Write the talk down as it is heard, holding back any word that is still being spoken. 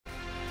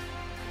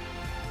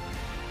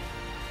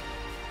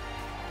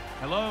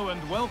Hello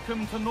and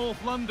welcome to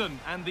North London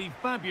and the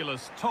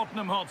fabulous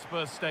Tottenham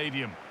Hotspurs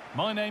Stadium.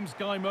 My name's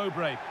Guy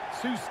Mowbray.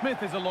 Sue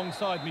Smith is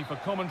alongside me for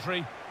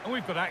commentary, and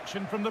we've got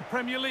action from the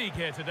Premier League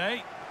here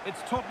today.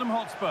 It's Tottenham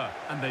Hotspur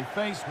and they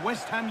face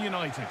West Ham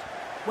United.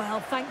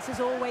 Well, thanks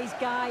as always,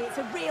 Guy. It's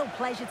a real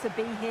pleasure to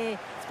be here.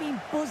 It's been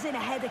buzzing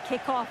ahead of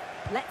kick-off.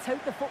 Let's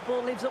hope the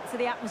football lives up to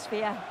the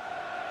atmosphere.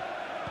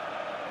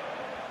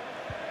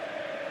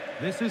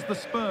 This is the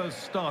Spurs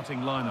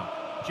starting lineup.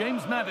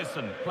 James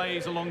Maddison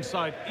plays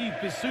alongside Yves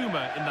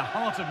Bissouma in the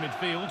heart of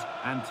midfield,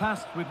 and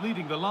tasked with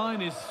leading the line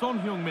is Son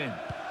Heung-min.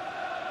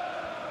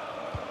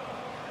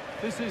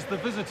 This is the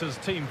visitors'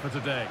 team for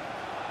today.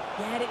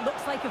 Yeah, it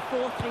looks like a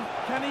 4-3.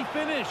 Can he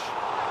finish?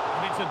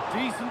 And it's a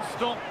decent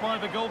stop by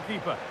the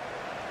goalkeeper.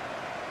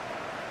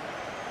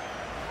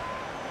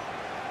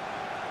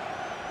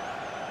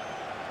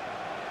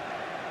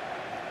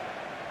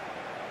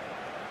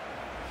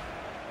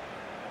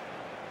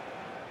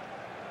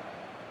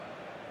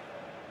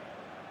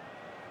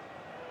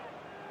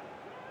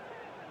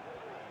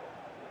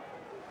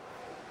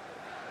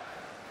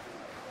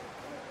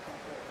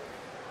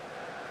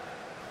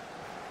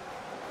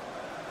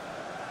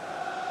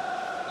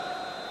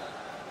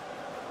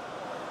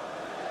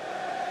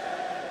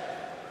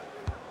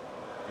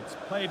 It's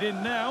played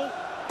in now,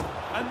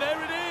 and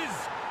there it is!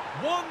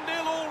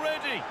 1-0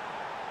 already!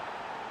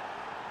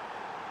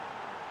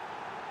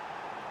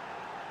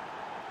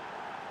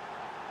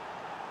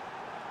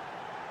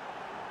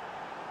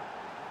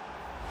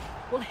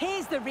 Well,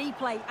 here's the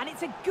replay, and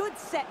it's a good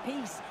set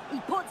piece. He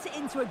puts it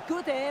into a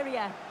good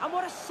area, and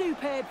what a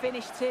superb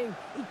finish too.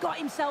 He got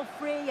himself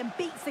free and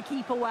beats the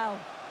keeper well.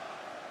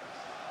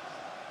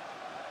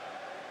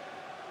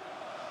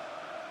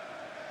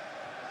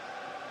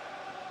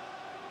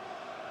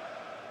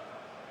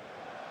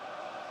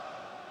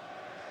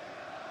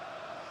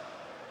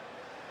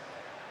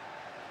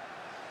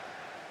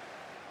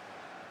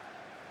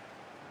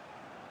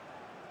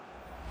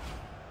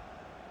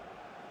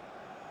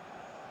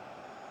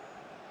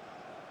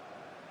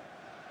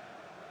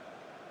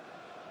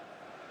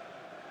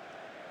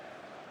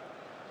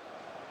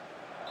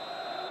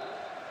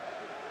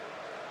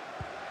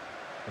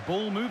 The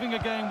ball moving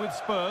again with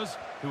Spurs,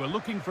 who are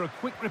looking for a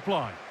quick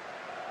reply.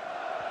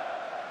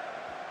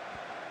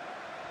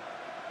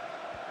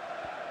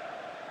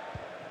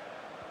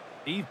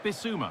 Yves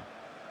Bissouma.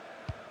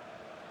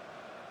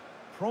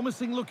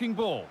 Promising looking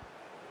ball.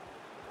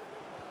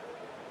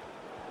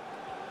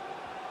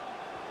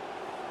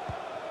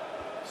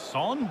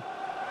 Son.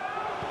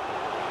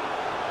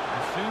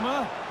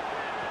 Bissouma.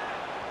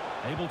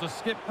 Able to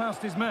skip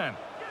past his man.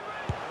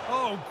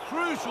 Oh,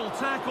 crucial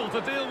tackle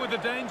to deal with the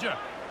danger.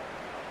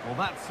 Well,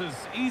 that's as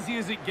easy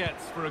as it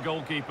gets for a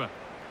goalkeeper.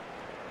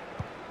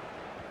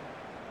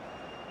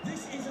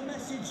 This is a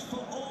message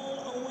for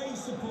all away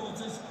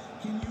supporters.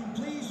 Can you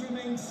please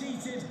remain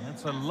seated?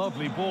 That's a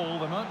lovely ball.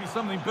 There might be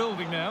something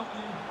building now.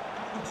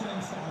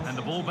 And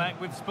the ball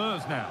back with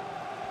Spurs now.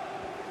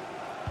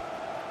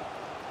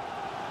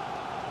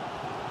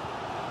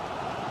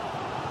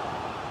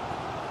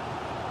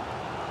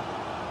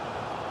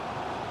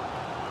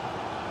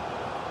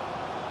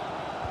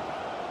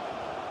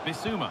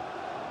 Bissouma.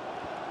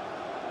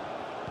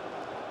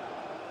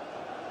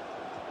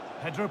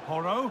 Pedro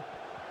Porro.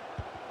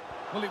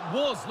 Well, it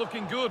was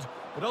looking good,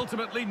 but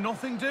ultimately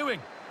nothing doing.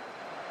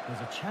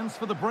 There's a chance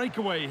for the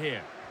breakaway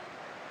here.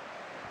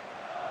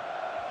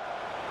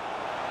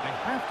 They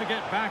have to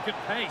get back at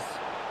pace.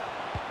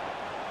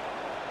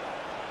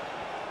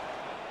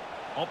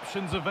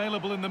 Options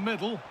available in the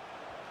middle.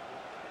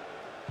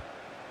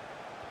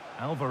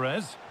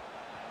 Alvarez.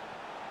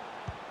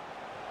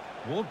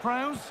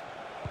 Ward-Prowse.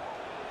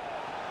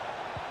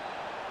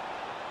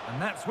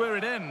 And that's where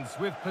it ends,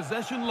 with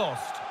possession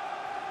lost.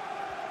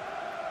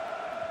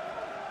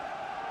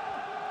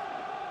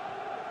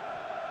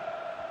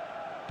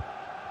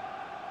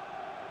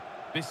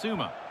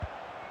 Bissouma.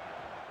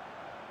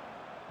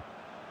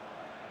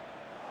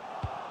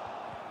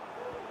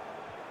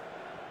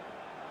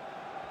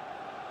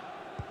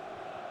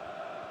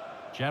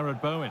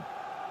 Jared Bowen.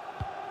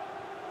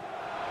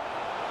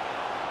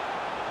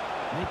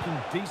 Making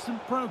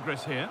decent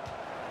progress here.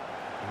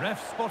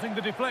 Ref spotting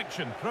the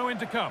deflection. Throw in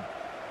to come.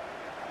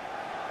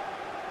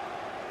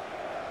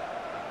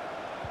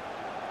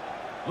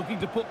 Looking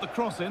to put the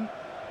cross in.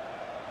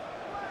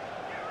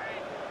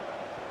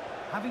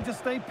 Having to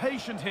stay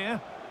patient here.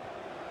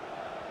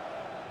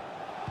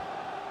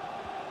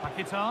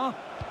 Paquetá.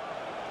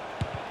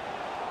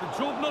 The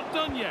job not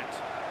done yet.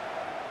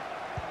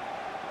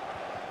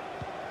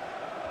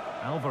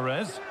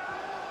 Alvarez.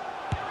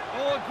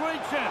 Oh, a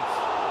great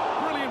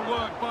chance. Brilliant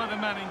work by the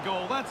man in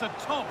goal. That's a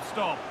top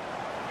stop.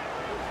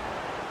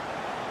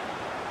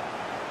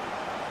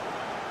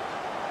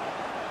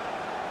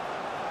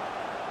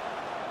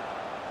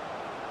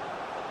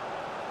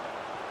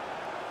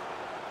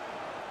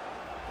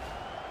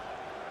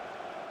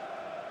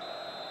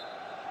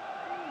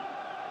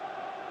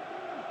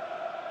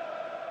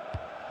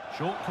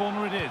 Short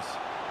corner it is.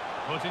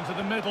 Put into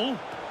the middle.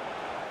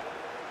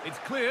 It's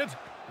cleared,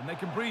 and they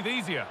can breathe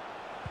easier.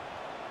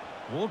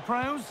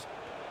 Ward-Prowse.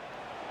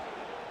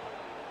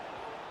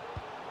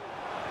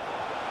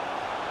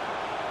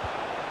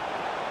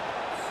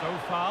 So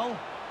foul.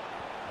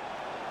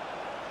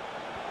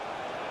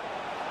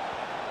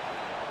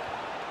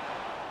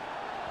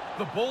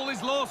 The ball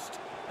is lost,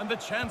 and the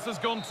chance has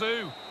gone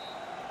too.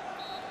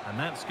 And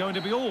that's going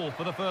to be all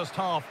for the first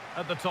half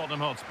at the Tottenham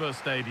Hotspur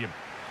Stadium.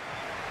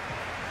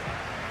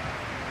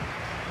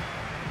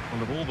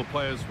 Well, of all the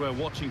players we're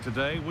watching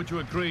today, would you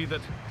agree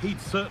that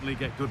he'd certainly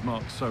get good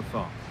marks so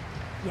far?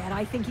 Yeah,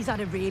 I think he's had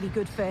a really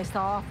good first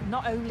half.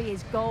 Not only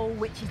his goal,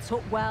 which he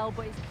took well,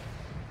 but his...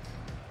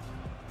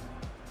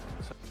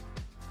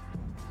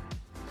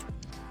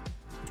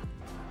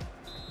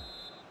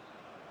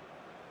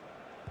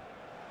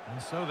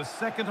 And so the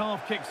second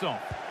half kicks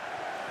off.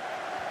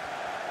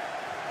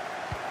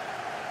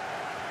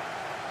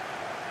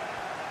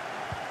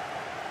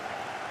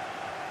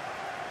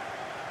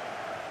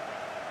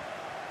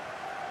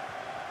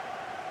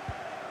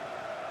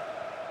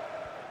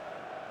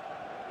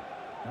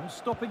 No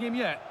stopping him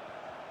yet.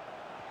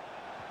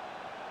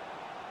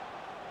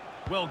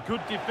 Well,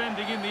 good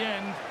defending in the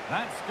end.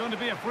 That's going to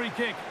be a free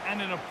kick,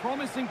 and in a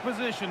promising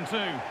position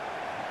too.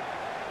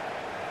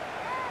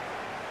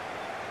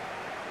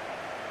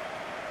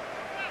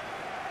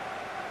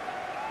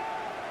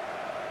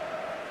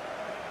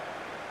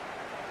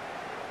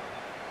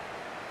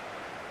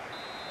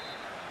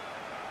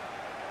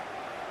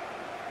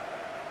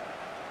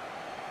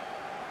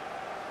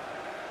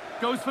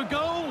 Goes for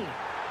goal!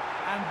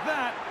 And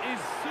that is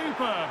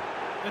superb.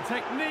 The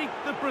technique,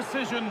 the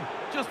precision,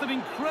 just an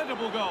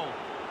incredible goal.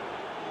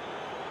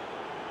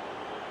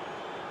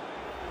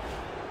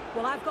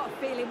 Well, I've got a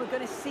feeling we're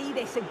going to see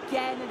this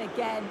again and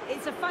again.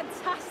 It's a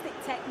fantastic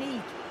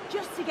technique,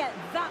 just to get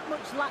that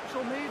much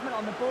lateral movement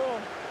on the ball.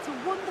 It's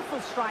a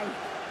wonderful strike.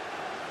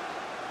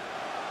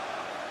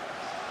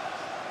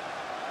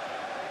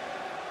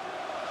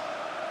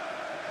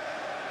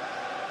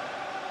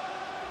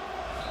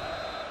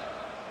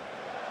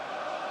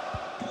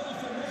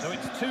 So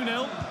it's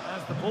 2-0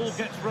 as the ball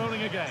gets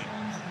rolling again.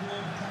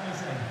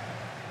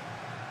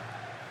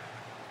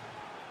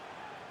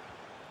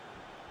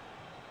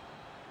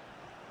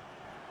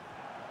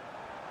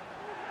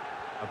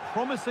 A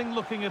promising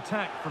looking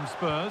attack from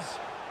Spurs.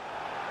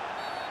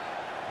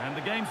 And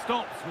the game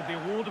stops with the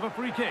award of a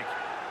free kick.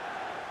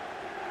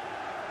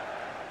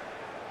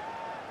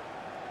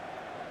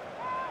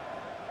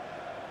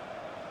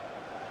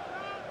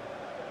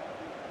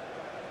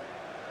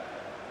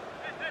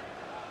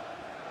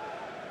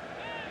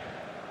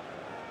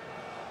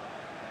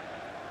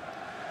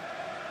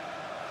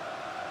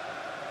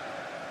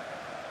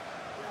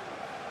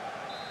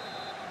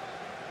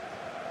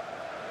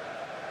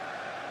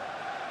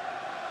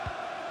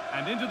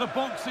 And into the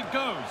box it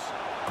goes.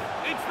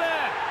 It's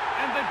there!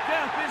 And the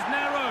gap is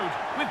narrowed,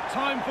 with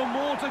time for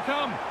more to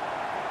come.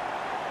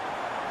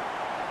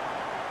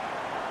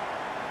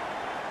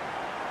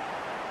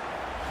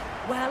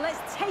 Well, let's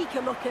take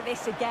a look at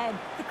this again.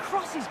 The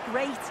cross is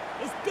great.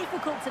 It's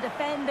difficult to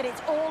defend, and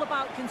it's all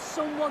about can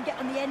someone get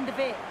on the end of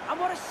it. And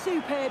what a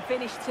superb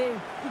finish too.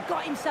 He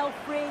got himself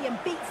free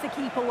and beats the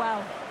keeper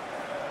well.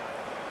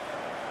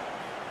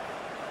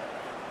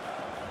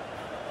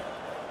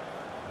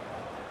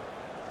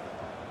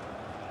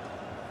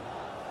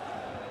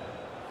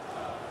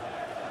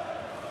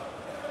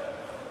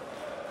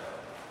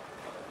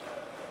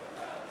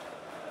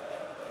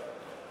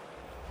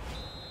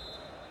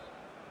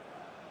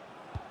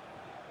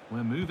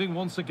 We're moving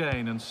once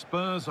again, and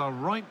Spurs are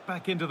right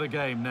back into the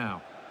game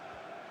now.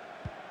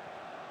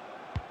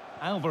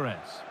 Alvarez.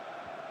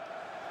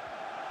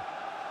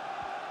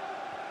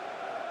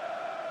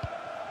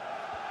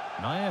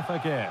 Naif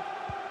Aguirre.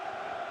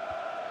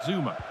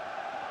 Zuma.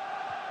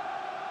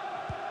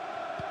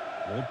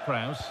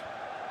 Ward-Prowse.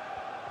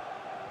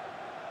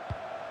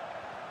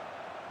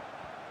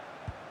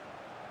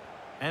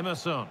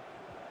 Emerson.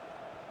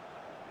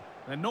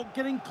 They're not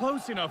getting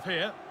close enough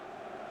here.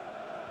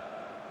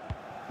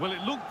 Well,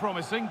 it looked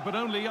promising, but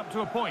only up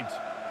to a point.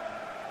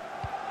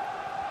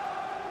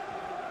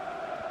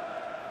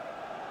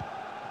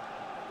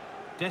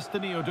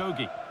 Destiny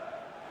Udogie.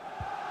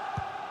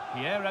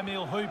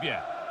 Pierre-Emile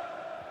Højbjerg.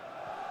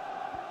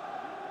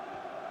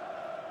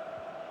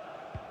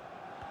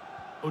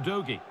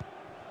 Udogie.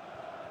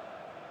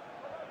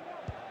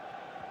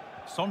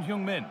 Son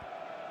Heung-min.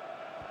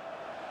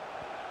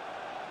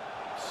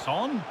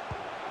 Son.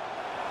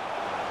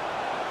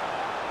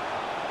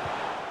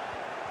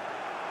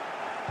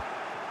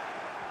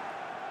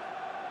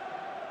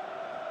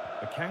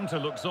 The counter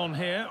looks on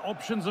here.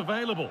 Options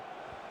available.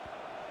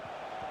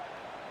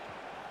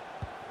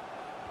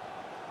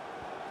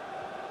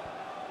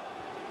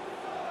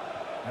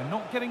 They're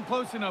not getting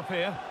close enough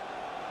here.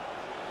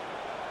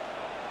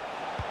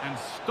 And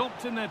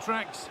stopped in their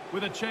tracks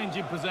with a change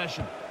in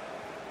possession.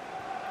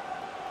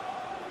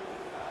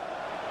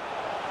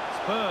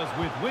 Spurs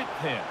with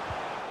width here.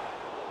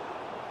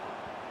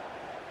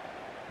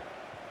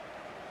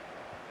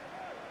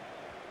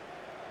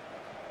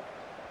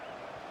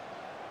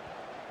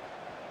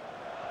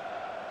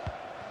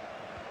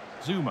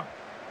 Zuma.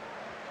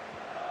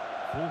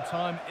 Full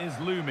time is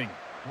looming.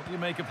 What do you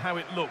make of how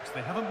it looks?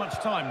 They haven't much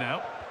time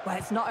now. Well,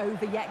 it's not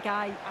over yet,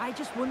 Guy. I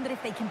just wonder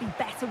if they can be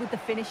better with the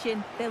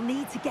finishing. They'll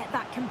need to get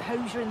that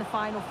composure in the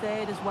final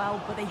third as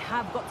well, but they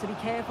have got to be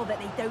careful that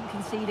they don't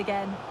concede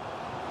again.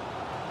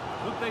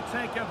 Could they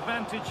take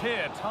advantage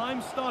here?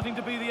 Time's starting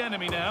to be the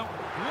enemy now.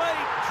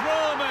 Late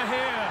drama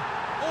here.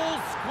 All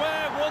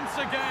square once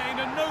again,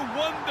 and no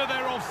wonder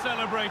they're off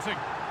celebrating.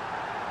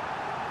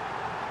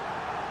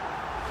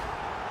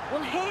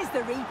 Well, here's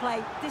the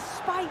replay.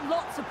 Despite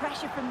lots of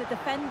pressure from the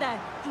defender,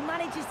 he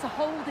manages to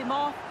hold him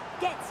off,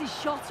 gets his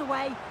shot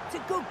away. It's a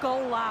good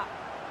goal, that.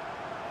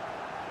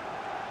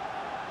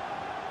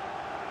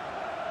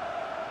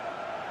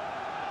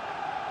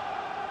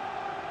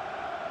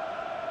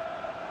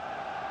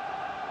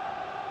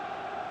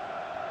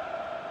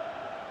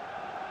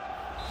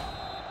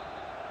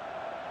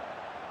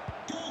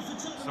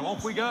 So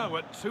off we go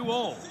at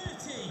 2-2.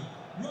 30,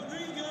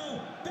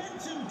 Rodrigo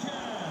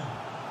Bentancur.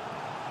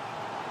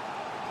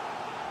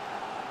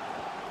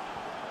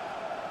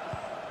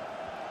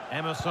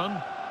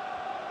 Emerson.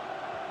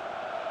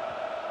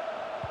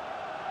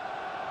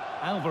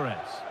 Alvarez.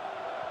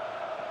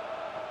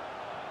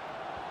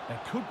 There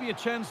could be a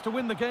chance to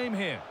win the game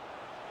here.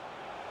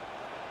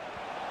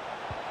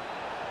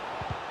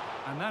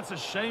 And that's a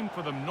shame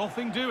for them,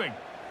 nothing doing.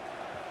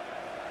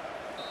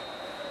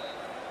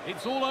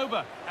 It's all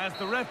over as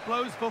the ref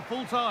blows for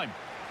full time.